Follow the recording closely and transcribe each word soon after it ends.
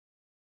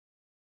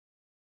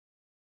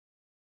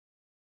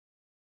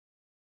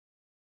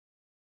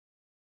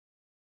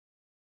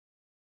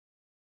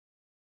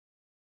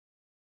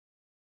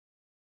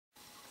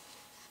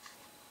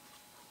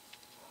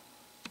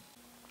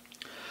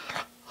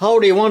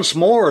Howdy once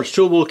more, it's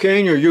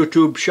tubalcain, your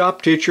YouTube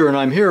shop teacher, and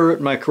I'm here at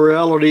my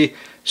CREALITY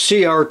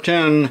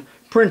CR10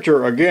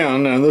 printer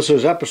again, and this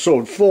is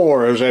episode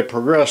 4 as I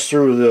progress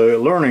through the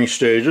learning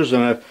stages,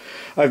 and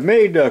I've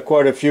made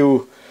quite a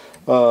few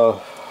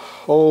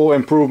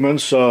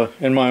improvements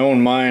in my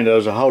own mind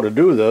as to how to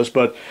do this,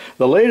 but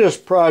the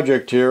latest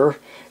project here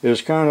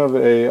is kind of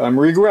I'm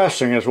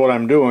regressing is what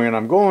I'm doing, and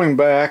I'm going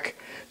back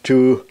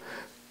to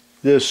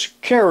this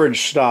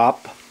carriage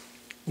stop,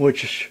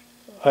 which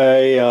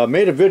I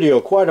made a video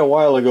quite a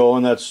while ago,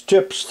 and that's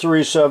tips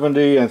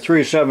 370 and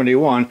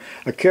 371,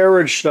 a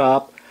carriage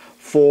stop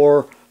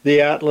for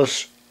the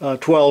Atlas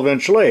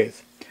 12-inch lathe.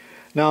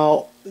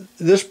 Now,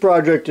 this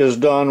project is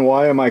done.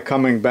 Why am I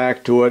coming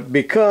back to it?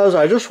 Because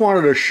I just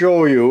wanted to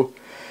show you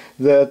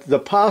that the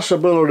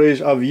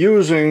possibilities of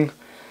using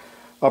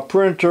a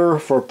printer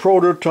for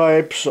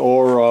prototypes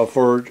or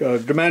for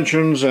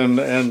dimensions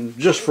and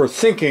just for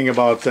thinking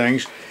about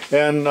things.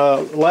 And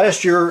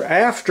last year,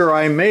 after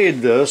I made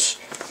this,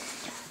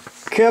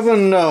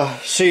 Kevin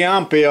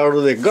Ciampi out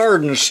of the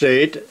Garden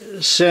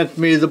State sent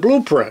me the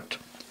blueprint.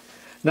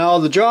 Now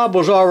the job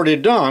was already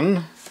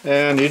done,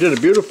 and he did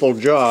a beautiful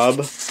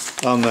job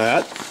on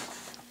that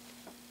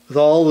with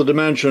all the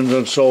dimensions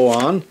and so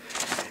on.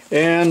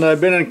 And I've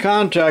been in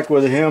contact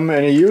with him,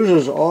 and he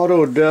uses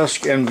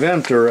Autodesk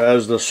Inventor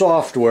as the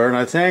software, and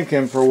I thank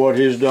him for what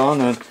he's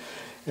done,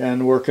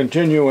 and we're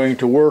continuing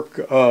to work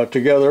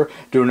together.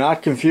 Do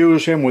not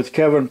confuse him with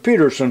Kevin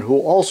Peterson, who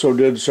also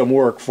did some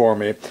work for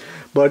me.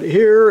 But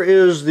here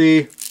is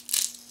the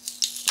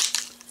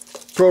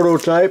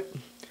prototype.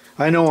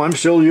 I know I'm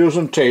still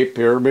using tape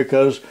here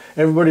because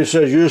everybody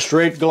says use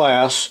straight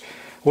glass.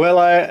 Well,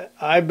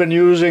 I've been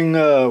using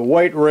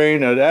White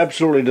Rain. It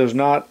absolutely does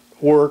not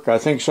work. I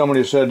think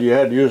somebody said you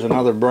had to use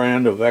another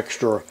brand of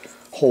extra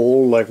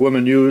hole like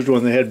women used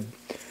when they had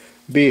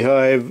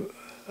beehive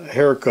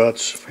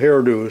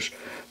hairdos.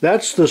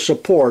 That's the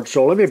support,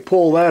 so let me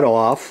pull that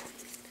off,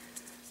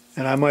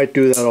 and I might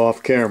do that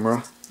off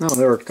camera. Oh,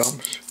 there it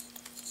comes.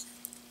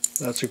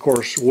 That's, of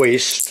course,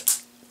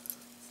 waste.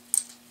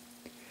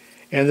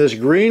 And this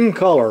green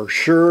color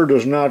sure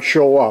does not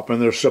show up,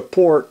 and there's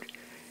support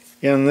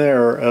in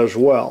there as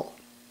well.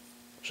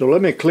 So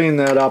let me clean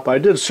that up. I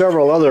did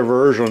several other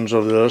versions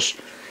of this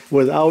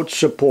without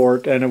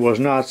support, and it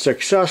was not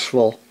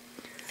successful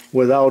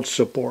without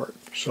support.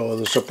 So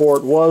the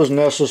support was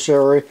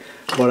necessary,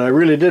 but I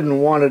really didn't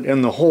want it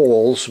in the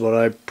holes, but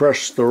I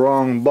pressed the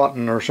wrong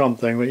button or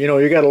something. But you know,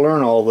 you got to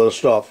learn all this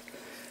stuff.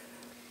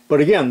 But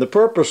again, the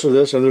purpose of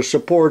this, and there's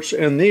supports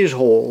in these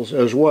holes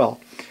as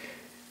well.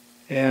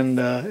 And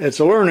it's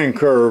a learning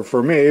curve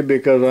for me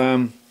because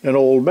I'm an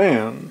old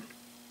man.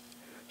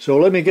 So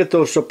let me get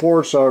those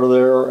supports out of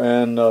there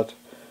and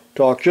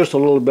talk just a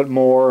little bit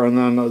more, and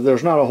then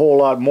there's not a whole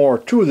lot more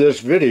to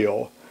this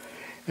video.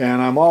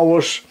 And I'm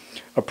always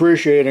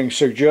appreciating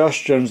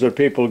suggestions that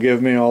people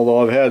give me,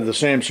 although I've had the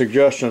same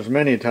suggestions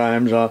many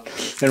times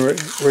in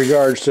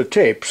regards to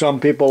tape. Some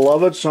people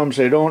love it, some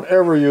say don't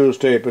ever use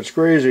tape, it's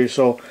crazy.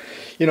 So,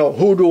 you know,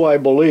 who do I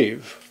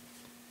believe?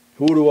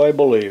 Who do I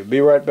believe?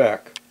 Be right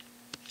back.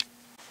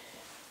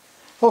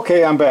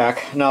 Okay, I'm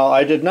back. Now,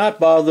 I did not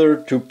bother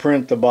to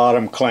print the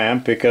bottom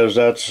clamp because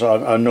that's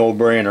a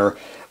no-brainer.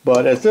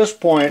 But at this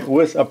point,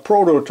 with a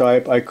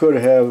prototype, I could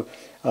have,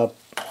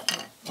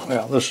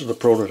 well, this is the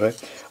prototype,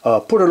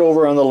 put it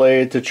over on the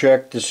lathe to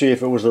check to see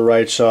if it was the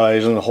right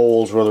size and the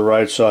holes were the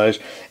right size.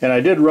 And I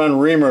did run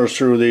reamers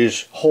through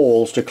these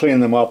holes to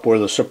clean them up where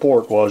the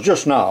support was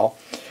just now.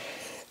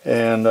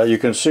 And you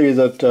can see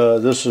that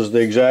this is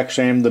the exact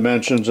same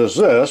dimensions as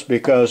this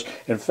because,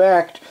 in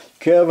fact,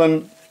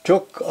 Kevin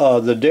took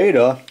the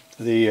data,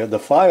 the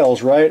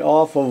files right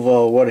off of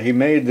what he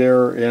made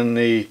there in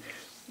the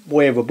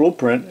way of a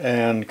blueprint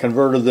and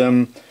converted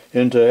them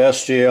into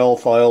STL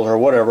files or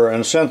whatever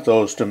and sent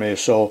those to me.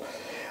 So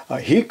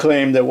he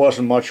claimed there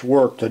wasn't much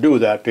work to do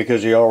that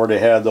because he already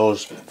had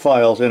those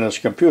files in his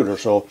computer.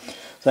 So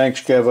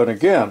thanks, Kevin,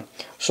 again.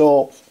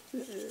 So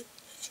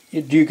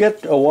do you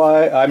get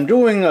why I'm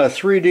doing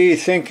 3D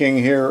thinking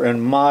here,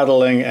 and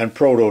modeling and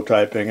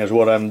prototyping is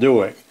what I'm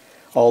doing,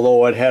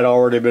 although it had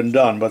already been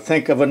done. But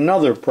think of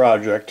another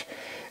project,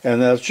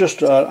 and that's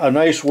just a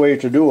nice way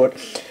to do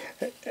it.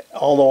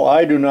 Although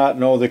I do not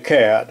know the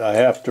CAD, I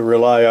have to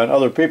rely on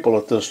other people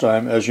at this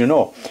time, as you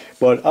know.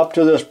 But up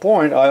to this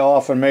point, I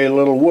often made a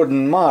little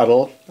wooden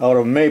model out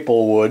of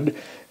maple wood,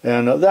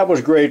 and that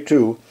was great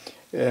too,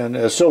 and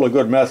it's still a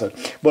good method.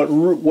 But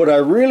what I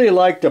really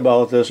liked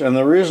about this, and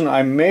the reason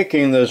I'm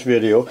making this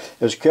video,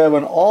 is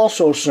Kevin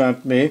also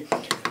sent me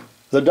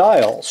the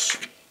dials.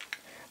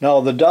 Now,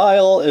 the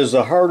dial is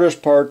the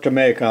hardest part to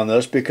make on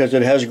this because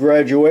it has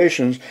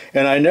graduations,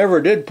 and I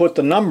never did put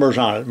the numbers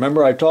on it.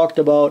 Remember, I talked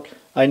about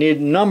I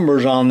need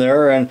numbers on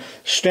there, and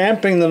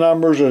stamping the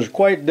numbers is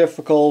quite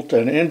difficult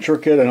and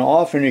intricate, and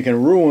often you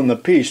can ruin the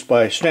piece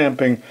by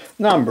stamping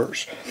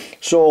numbers.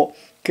 So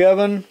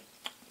Kevin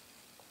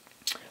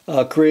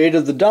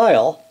created the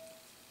dial,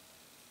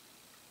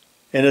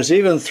 and it's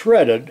even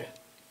threaded,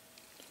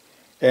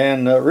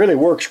 and really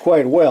works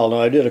quite well.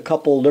 Now I did a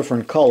couple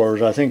different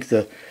colors. I think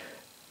the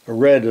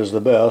red is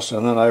the best,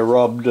 and then I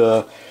rubbed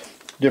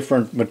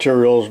different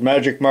materials.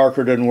 Magic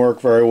marker didn't work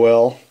very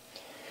well,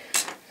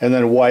 and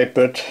then wipe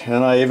it.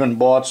 And I even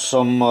bought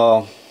some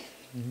a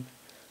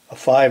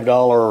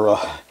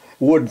 $5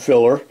 wood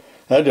filler.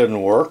 That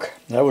didn't work.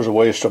 That was a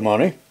waste of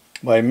money.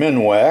 By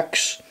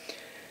Minwax.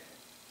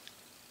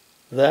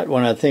 That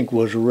one I think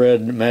was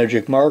red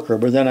magic marker,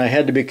 but then I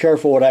had to be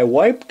careful what I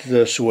wiped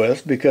this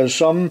with, because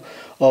some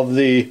of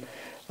the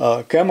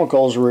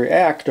chemicals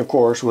react, of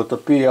course, with the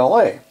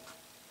PLA.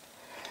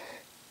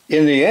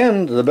 In the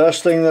end, the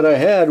best thing that I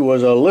had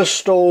was a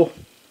Listo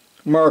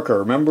marker.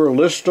 Remember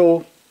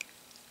Listo?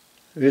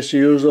 I used to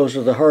use those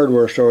at the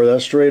hardware store.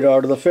 That's straight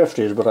out of the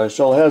 50s, but I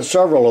still had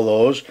several of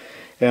those,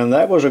 and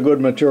that was a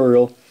good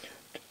material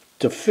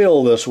to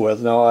fill this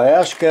with. Now I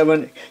asked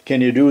Kevin, can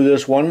you do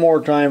this one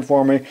more time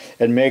for me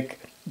and make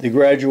the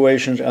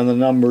graduations and the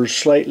numbers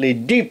slightly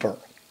deeper?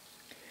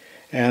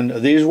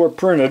 And these were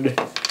printed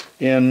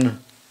in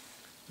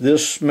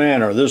this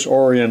manner, this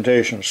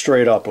orientation,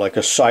 straight up like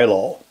a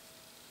silo.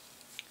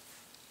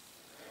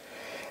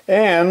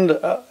 And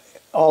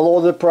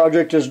although the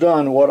project is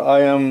done, what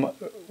I am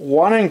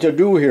wanting to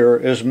do here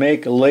is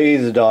make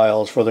lathe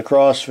dials for the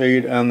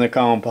crossfeed and the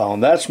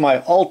compound. That's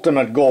my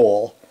ultimate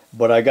goal.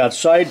 But I got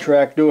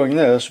sidetracked doing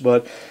this,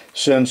 but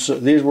since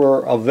these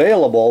were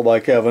available by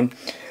Kevin,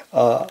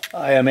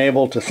 I am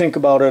able to think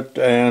about it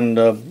and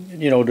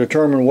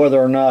determine whether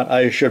or not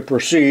I should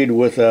proceed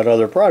with that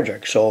other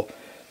project. So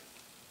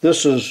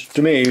this is,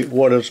 to me,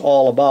 what it's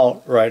all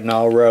about right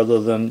now rather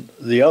than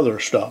the other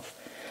stuff.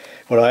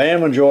 But I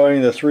am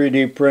enjoying the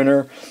 3D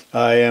printer.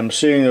 I am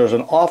seeing there's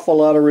an awful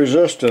lot of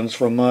resistance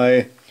from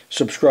my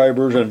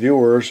subscribers and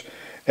viewers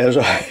as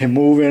I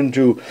move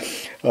into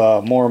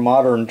more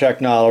modern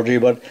technology,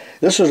 but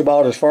this is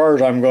about as far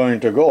as I'm going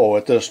to go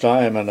at this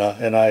time, and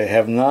I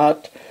have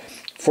not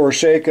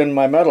forsaken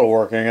my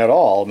metalworking at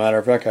all. Matter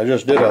of fact, I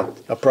just did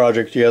a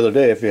project the other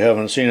day, if you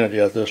haven't seen it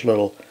yet, this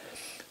little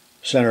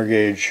center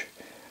gauge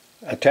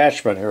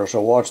attachment here,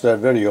 so watch that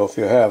video if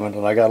you haven't.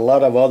 And I got a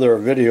lot of other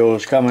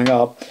videos coming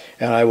up,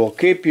 and I will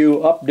keep you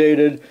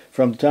updated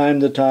from time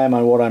to time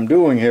on what I'm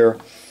doing here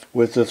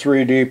with the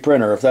 3D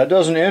printer. If that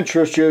doesn't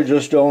interest you,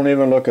 just don't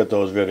even look at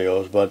those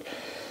videos. But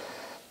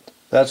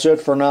that's it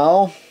for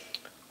now.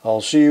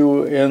 I'll see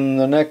you in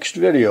the next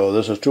video.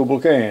 This is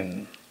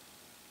tubalcain.